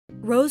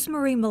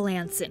Rosemarie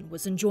Melanson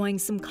was enjoying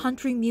some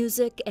country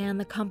music and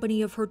the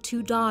company of her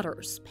two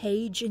daughters,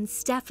 Paige and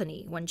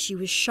Stephanie, when she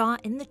was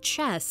shot in the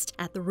chest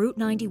at the Route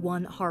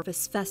 91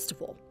 Harvest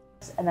Festival.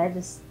 And I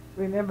just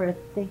remember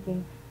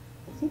thinking,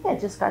 I think I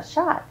just got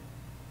shot.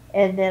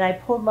 And then I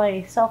pulled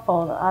my cell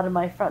phone out of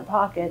my front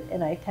pocket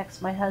and I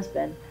texted my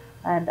husband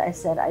and I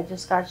said, I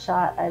just got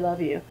shot, I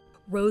love you.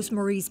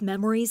 Rosemarie's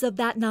memories of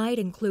that night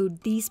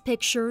include these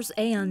pictures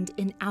and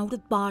an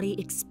out-of-body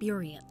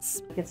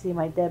experience. I could see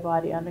my dead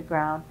body on the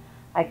ground.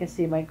 I could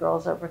see my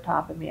girls over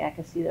top of me. I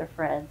could see their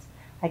friends.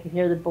 I could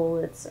hear the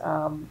bullets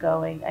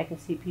going. I could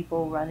see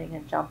people running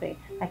and jumping.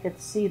 I could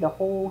see the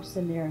whole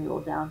scenario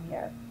down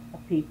here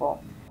of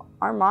people.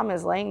 Our mom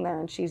is laying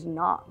there and she's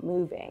not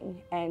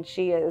moving, and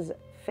she is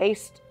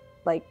face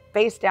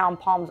down,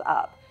 palms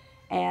up.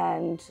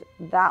 And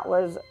that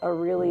was a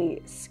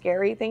really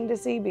scary thing to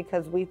see,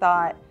 because we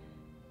thought,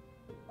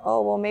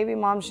 oh, well, maybe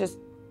mom's just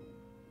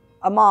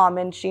a mom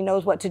and she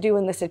knows what to do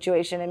in this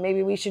situation, and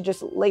maybe we should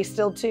just lay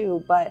still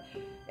too. But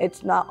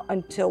it's not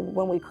until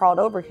when we crawled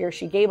over here,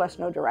 she gave us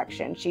no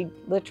direction. She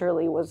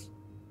literally was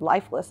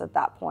lifeless at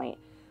that point.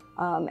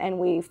 And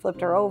we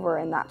flipped her over,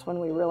 and that's when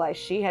we realized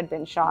she had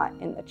been shot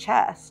in the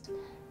chest.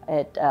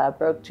 It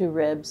broke 2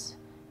 ribs.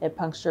 It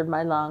punctured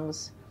my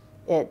lungs.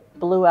 It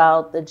blew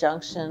out the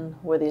junction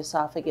where the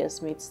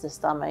esophagus meets the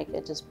stomach.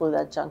 It just blew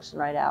that junction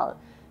right out.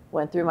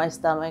 Went through my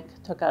stomach,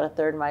 took out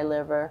 1/3 of my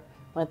liver,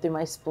 went through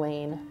my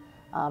spleen.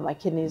 My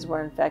kidneys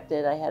were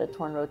infected. I had a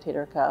torn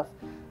rotator cuff.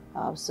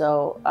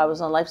 So I was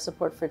on life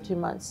support for 2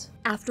 months.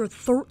 After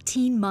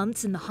 13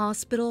 months in the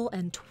hospital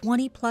and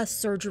 20-plus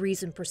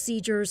surgeries and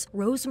procedures,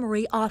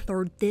 Rosemarie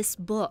authored this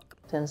book.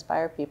 To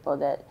inspire people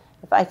that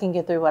if I can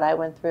get through what I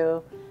went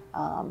through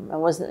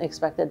and wasn't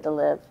expected to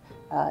live,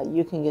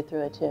 you can get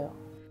through it too.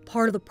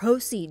 Part of the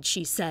proceeds,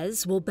 she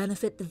says, will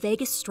benefit the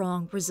Vegas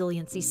Strong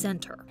Resiliency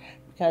Center.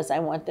 Because I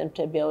want them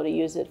to be able to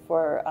use it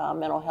for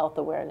mental health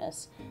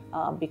awareness,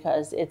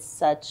 because it's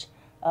such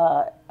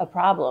a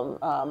problem.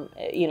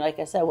 You know, like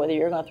I said, whether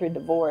you're going through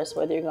divorce,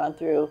 whether you're going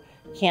through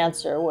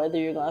cancer, whether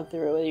you're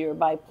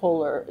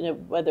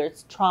bipolar, whether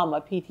it's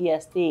trauma,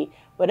 PTSD,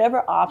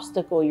 whatever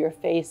obstacle you're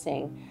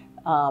facing,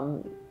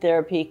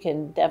 therapy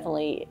can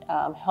definitely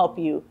help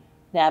you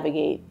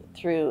navigate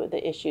through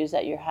the issues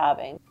that you're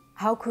having.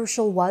 How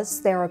crucial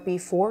was therapy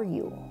for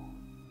you?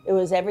 It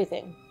was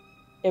everything.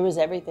 It was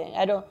everything.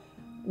 I don't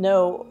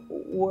know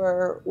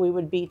where we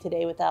would be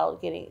today without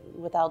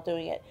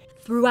doing it.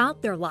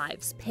 Throughout their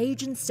lives,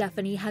 Paige and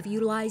Stephanie have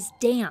utilized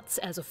dance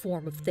as a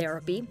form of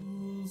therapy.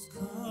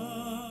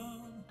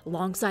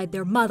 Alongside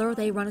their mother,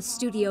 they run a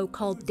studio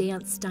called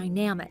Dance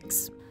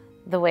Dynamics.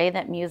 The way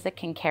that music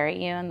can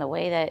carry you and the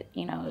way that,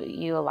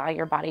 you allow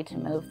your body to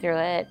move through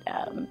it,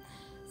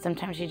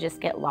 sometimes you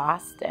just get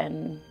lost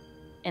in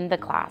the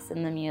class,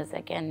 in the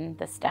music, and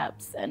the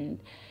steps, and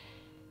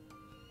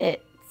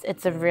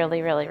it's a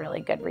really, really, really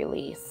good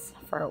release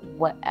for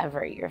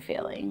whatever you're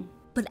feeling.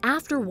 But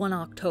after 1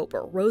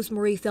 October,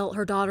 Rosemarie felt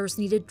her daughters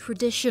needed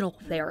traditional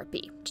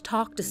therapy, to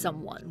talk to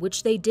someone,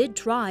 which they did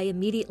try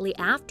immediately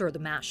after the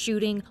mass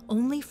shooting,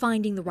 only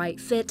finding the right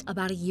fit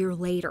about a year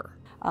later.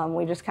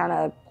 We just kind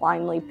of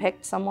blindly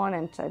picked someone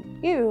and said,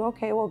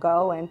 okay, we'll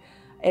go. And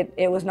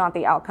it was not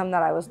the outcome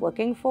that I was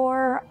looking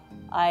for.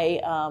 I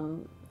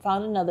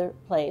found another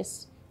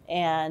place,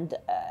 and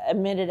a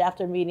minute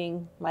after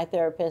meeting my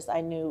therapist,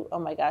 I knew, oh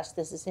my gosh,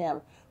 this is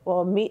him.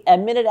 Well, a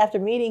minute after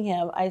meeting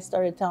him, I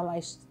started telling my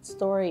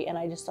story, and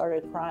I just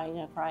started crying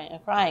and crying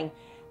and crying.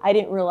 I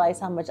didn't realize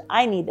how much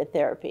I needed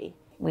therapy.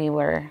 We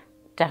were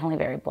definitely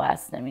very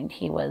blessed. I mean,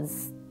 he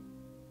was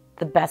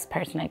the best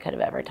person I could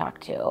have ever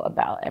talked to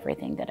about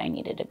everything that I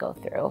needed to go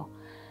through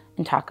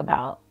and talk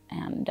about,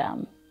 and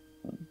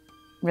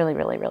really,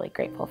 really, really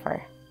grateful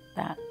for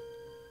that.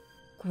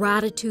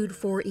 Gratitude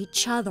for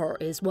each other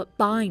is what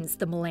binds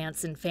the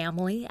Melanson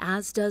family,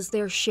 as does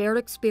their shared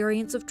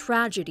experience of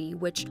tragedy,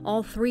 which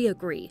all three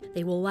agree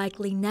they will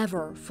likely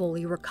never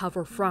fully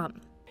recover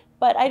from.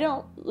 But I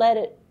don't let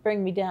it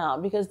bring me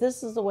down, because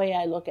this is the way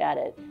I look at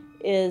it,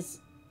 is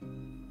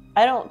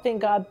I don't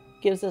think God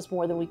gives us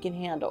more than we can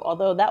handle,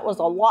 although that was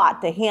a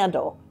lot to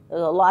handle.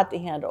 There's a lot to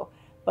handle.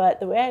 But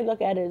the way I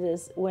look at it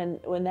is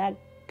when that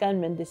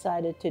gunman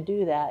decided to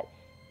do that,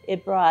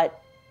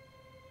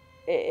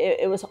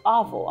 it was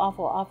awful,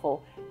 awful,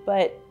 awful.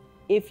 But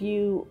if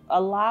you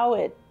allow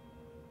it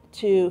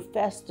to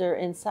fester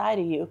inside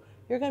of you,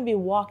 you're going to be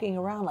walking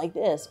around like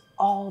this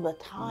all the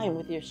time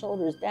with your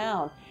shoulders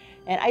down.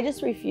 And I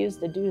just refuse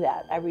to do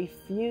that. I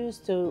refuse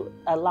to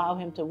allow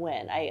him to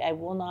win. I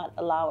will not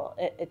allow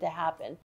it to happen.